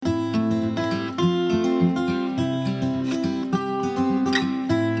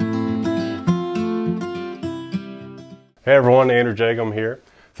Hey everyone, Andrew Jagum here.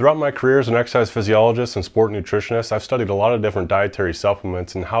 Throughout my career as an exercise physiologist and sport nutritionist, I've studied a lot of different dietary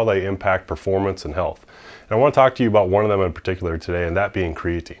supplements and how they impact performance and health. And I want to talk to you about one of them in particular today, and that being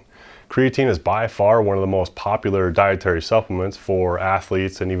creatine. Creatine is by far one of the most popular dietary supplements for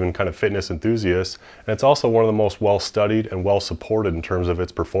athletes and even kind of fitness enthusiasts, and it's also one of the most well-studied and well-supported in terms of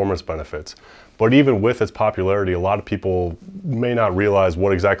its performance benefits. But even with its popularity, a lot of people may not realize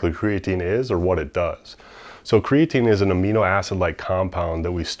what exactly creatine is or what it does. So creatine is an amino acid-like compound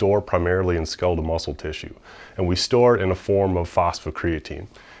that we store primarily in skeletal muscle tissue, and we store it in a form of phosphocreatine.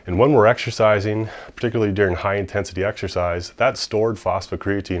 And when we're exercising, particularly during high-intensity exercise, that stored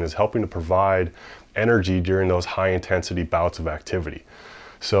phosphocreatine is helping to provide energy during those high-intensity bouts of activity.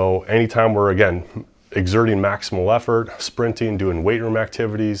 So anytime we're, again, exerting maximal effort, sprinting, doing weight room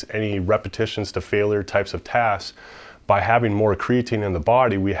activities, any repetitions to failure types of tasks, by having more creatine in the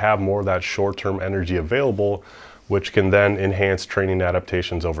body, we have more of that short-term energy available, which can then enhance training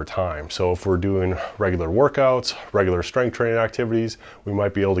adaptations over time. So if we're doing regular workouts, regular strength training activities, we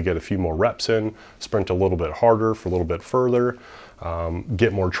might be able to get a few more reps in, sprint a little bit harder for a little bit further,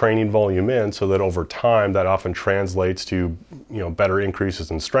 get more training volume in, so that over time that often translates to better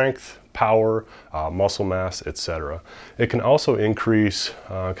increases in strength, power, muscle mass, etc. It can also increase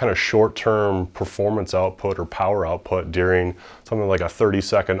kind of short-term performance output or power output during something like a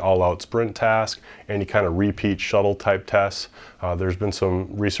 30-second all-out sprint task, any kind of repeat shuttle type tests. There's been some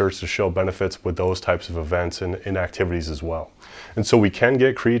research to show benefits with those types of events and in activities as well. And so we can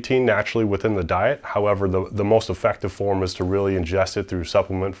get creatine naturally within the diet. However, the most effective form is to really ingest it through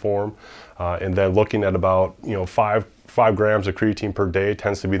supplement form, and then looking at about 5 grams of creatine per day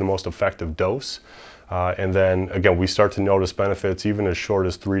tends to be the most effective dose. And then again, we start to notice benefits even as short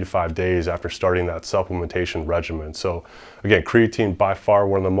as 3 to 5 days after starting that supplementation regimen. So again, creatine by far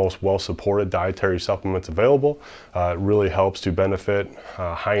one of the most well-supported dietary supplements available. It really helps to benefit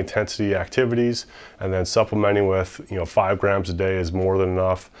high intensity activities, and then supplementing with 5 grams a day is more than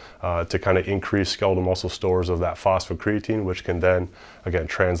enough to kind of increase skeletal muscle stores of that phosphocreatine, which can then again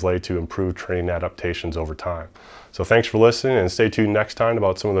translate to improved training adaptations over time. So thanks for listening, and stay tuned next time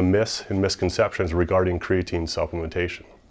about some of the myths and misconceptions regarding creatine supplementation.